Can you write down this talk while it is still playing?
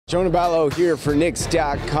Jonah Ballo here for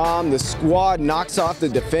Knicks.com. The squad knocks off the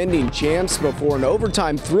defending champs before an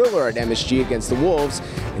overtime thriller at MSG against the Wolves.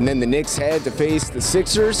 And then the Knicks head to face the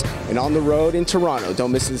Sixers and on the road in Toronto.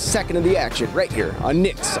 Don't miss a second of the action right here on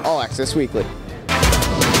Knicks All-Access Weekly.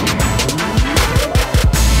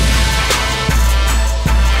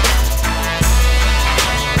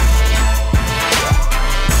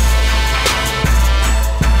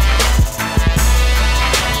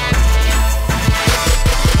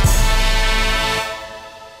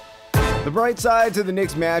 The bright side to the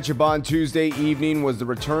Knicks matchup on Tuesday evening was the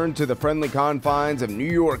return to the friendly confines of New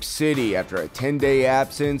York City after a 10-day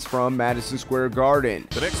absence from Madison Square Garden.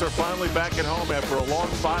 The Knicks are finally back at home after a long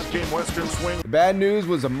 5-game Western swing. The bad news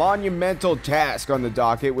was a monumental task on the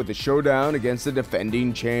docket with a showdown against the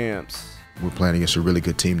defending champs. We're playing against a really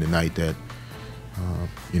good team tonight that,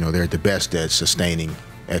 they're the best at sustaining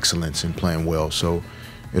excellence and playing well. So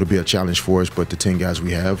it'll be a challenge for us, but the 10 guys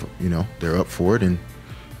we have, they're up for it, and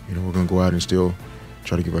we're going to go out and still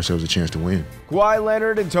try to give ourselves a chance to win. Kawhi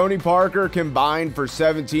Leonard and Tony Parker combined for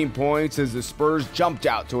 17 points as the Spurs jumped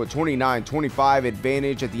out to a 29-25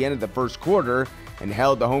 advantage at the end of the first quarter and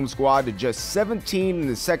held the home squad to just 17 in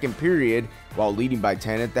the second period while leading by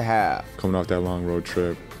 10 at the half. Coming off that long road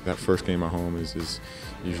trip, that first game at home is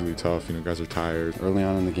usually tough. Guys are tired. Early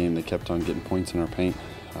on in the game, they kept on getting points in our paint.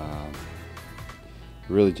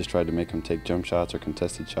 Really just tried to make him take jump shots or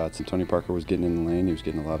contested shots, and Tony Parker was getting in the lane. He was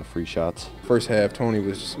getting a lot of free shots. First half, Tony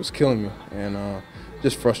was killing me, and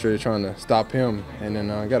just frustrated trying to stop him. And then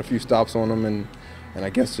I got a few stops on him, and I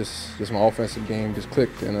guess just my offensive game just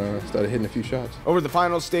clicked and started hitting a few shots. Over the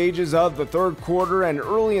final stages of the third quarter and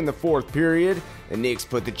early in the fourth period, the Knicks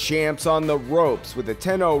put the champs on the ropes with a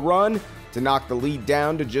 10-0 run to knock the lead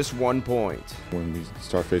down to just 1 point. When we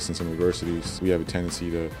start facing some adversities, we have a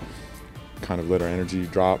tendency to kind of let our energy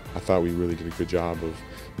drop. I thought we really did a good job of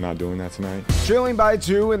not doing that tonight. Trailing by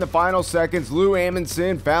 2 in the final seconds, Lou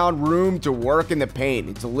Amundsen found room to work in the paint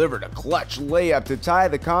and delivered a clutch layup to tie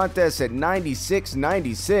the contest at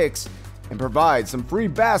 96-96 and provide some free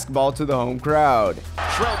basketball to the home crowd.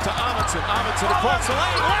 Schroed to Amundsen. Amundsen across the lane.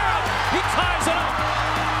 Layup. He ties it up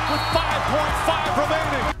with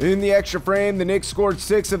 5.5 remaining. In the extra frame, the Knicks scored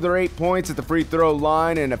 6 of their 8 points at the free throw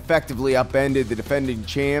line and effectively upended the defending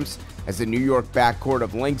champs as the New York backcourt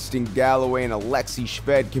of Langston Galloway and Alexei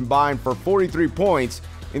Shved combined for 43 points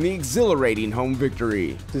in the exhilarating home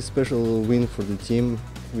victory. It's a special win for the team.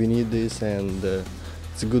 We need this, and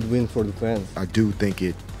it's a good win for the fans. I do think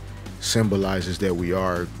it symbolizes that we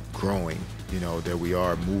are growing, that we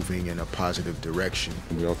are moving in a positive direction.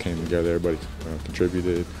 We all came together, everybody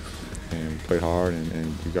contributed and played hard,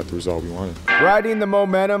 and we got the result we wanted. Riding the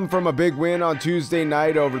momentum from a big win on Tuesday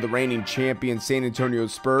night over the reigning champion San Antonio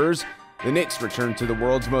Spurs, the Knicks returned to the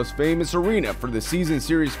world's most famous arena for the season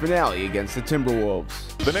series finale against the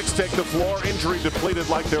Timberwolves. The Knicks take the floor, injury depleted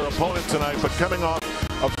like their opponent tonight, but coming off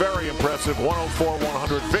a very impressive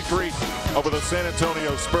 104-100 victory over the San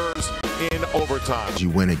Antonio Spurs in overtime. You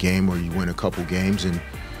win a game or you win a couple games, and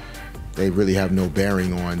they really have no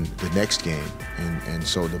bearing on the next game. And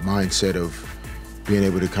so the mindset of being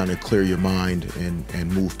able to kind of clear your mind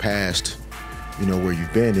and move past, where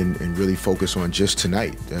you've been and really focus on just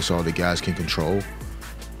tonight. That's all the guys can control.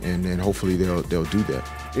 And hopefully they'll do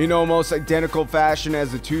that. In almost identical fashion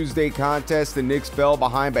as the Tuesday contest, the Knicks fell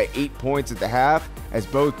behind by 8 points at the half as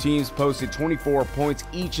both teams posted 24 points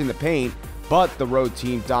each in the paint, but the road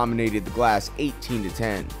team dominated the glass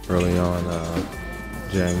 18-10. Early on,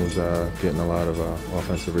 Jang was getting a lot of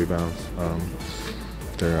offensive rebounds.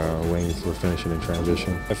 Their wings were finishing in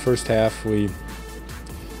transition. The first half, we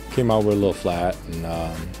came out with a little flat, and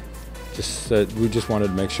we just wanted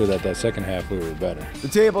to make sure that second half we were better. The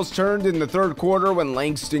tables turned in the third quarter when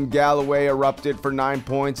Langston Galloway erupted for 9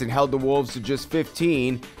 points and held the Wolves to just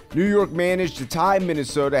 15. New York managed to tie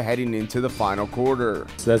Minnesota heading into the final quarter.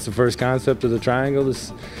 So that's the first concept of the triangle.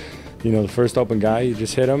 This, the first open guy, you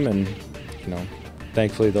just hit him, and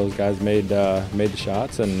thankfully those guys made the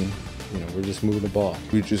shots, and we're just moving the ball.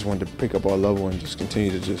 We just wanted to pick up our level and just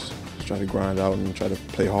continue to just try to grind out and try to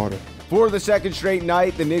play harder. For the second straight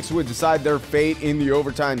night, the Knicks would decide their fate in the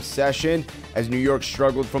overtime session. As New York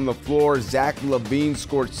struggled from the floor, Zach LaVine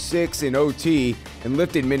scored 6 in OT and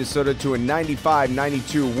lifted Minnesota to a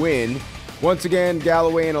 95-92 win. Once again,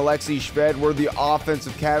 Galloway and Alexei Shved were the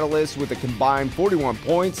offensive catalysts with a combined 41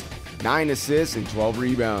 points, 9 assists, and 12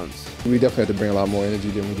 rebounds. We definitely had to bring a lot more energy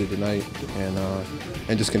than we did tonight,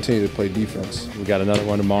 and just continue to play defense. We got another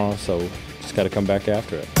one tomorrow, so just got to come back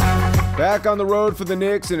after it. Back on the road for the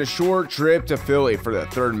Knicks in a short trip to Philly for the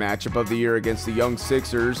third matchup of the year against the young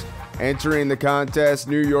Sixers. Entering the contest,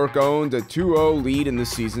 New York owned a 2-0 lead in the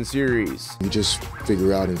season series. We just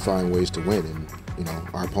figure out and find ways to win, and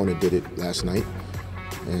our opponent did it last night,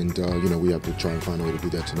 and we have to try and find a way to do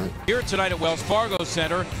that tonight. Here tonight at Wells Fargo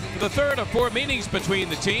Center for the third of four meetings between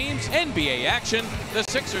the teams. NBA action, the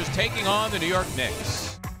Sixers taking on the New York Knicks.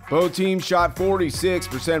 Both teams shot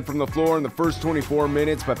 46% from the floor in the first 24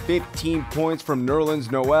 minutes, but 15 points from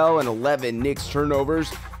Nerlens Noel and 11 Knicks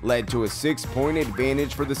turnovers led to a 6-point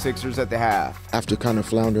advantage for the Sixers at the half. After kind of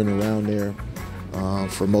floundering around there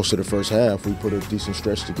for most of the first half, we put a decent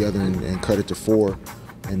stretch together and cut it to 4.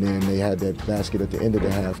 And then they had that basket at the end of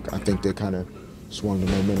the half. I think they kind of swung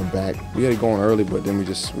the momentum back. We had it going early, but then we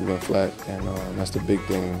went flat, and that's the big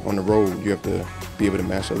thing. On the road, you have to be able to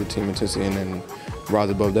match other team intensity and then rise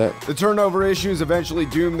above that. The turnover issues eventually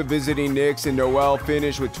doomed the visiting Knicks, and Noel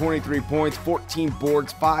finished with 23 points, 14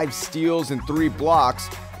 boards, 5 steals, and 3 blocks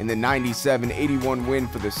in the 97-81 win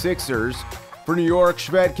for the Sixers. For New York,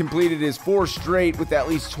 Shved completed his 4th straight with at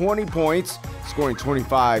least 20 points, scoring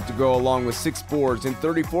 25 to go along with 6 boards in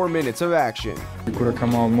 34 minutes of action. We could have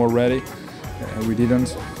come out more ready. We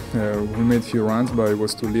didn't. We made a few runs, but it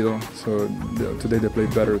was too little. So today they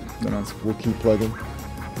played better than us. We'll keep plugging.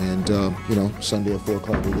 And, Sunday at 4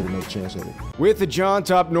 o'clock, we'll get another chance at it. With the jaunt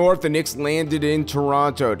up north, the Knicks landed in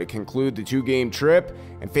Toronto to conclude the 2-game trip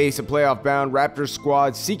and face a playoff-bound Raptors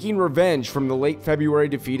squad seeking revenge from the late February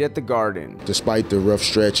defeat at the Garden. Despite the rough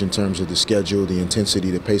stretch in terms of the schedule, the intensity,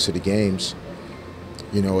 the pace of the games,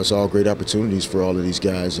 it's all great opportunities for all of these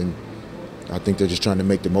guys. And I think they're just trying to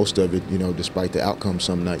make the most of it, despite the outcome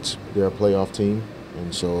some nights. They're a playoff team,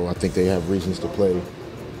 and so I think they have reasons to play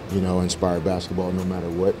inspired basketball no matter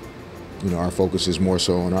what. Our focus is more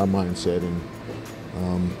so on our mindset, and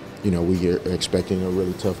we are expecting a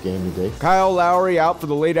really tough game today. Kyle Lowry out for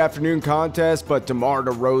the late afternoon contest, but DeMar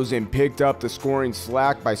DeRozan picked up the scoring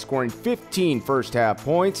slack by scoring 15 first-half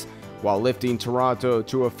points while lifting Toronto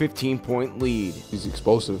to a 15-point lead. He's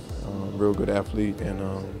explosive, real good athlete,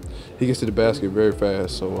 and he gets to the basket very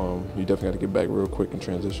fast, so you definitely got to get back real quick in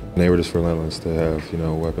transition. They were just relentless. They have,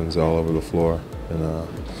 weapons all over the floor,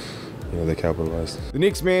 and they capitalized. The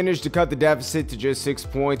Knicks managed to cut the deficit to just 6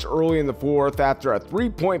 points early in the 4th after a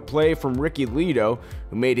 3-point play from Ricky Lito,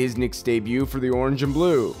 who made his Knicks debut for the Orange and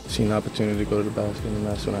Blue. Seen an opportunity to go to the basket, and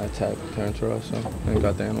that's when I attacked Terrence Ross, and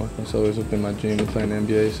got the and work. So it's been my dream to play in the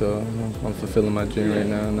NBA, so I'm fulfilling my dream right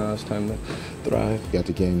now, and now it's time to thrive. Got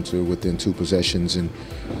the game to within 2 possessions, and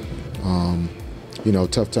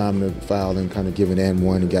tough time to foul and kind of give an and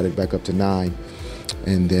 1 and got it back up to 9.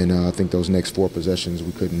 And then I think those next 4 possessions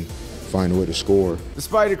we couldn't find a way to score.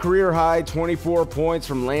 Despite a career-high 24 points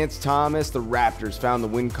from Lance Thomas, the Raptors found the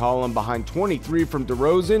win column behind 23 from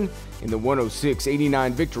DeRozan in the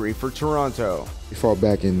 106-89 victory for Toronto. We fought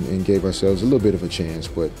back and gave ourselves a little bit of a chance,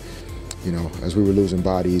 but as we were losing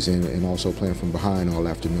bodies and also playing from behind all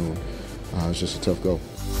afternoon, it was just a tough go.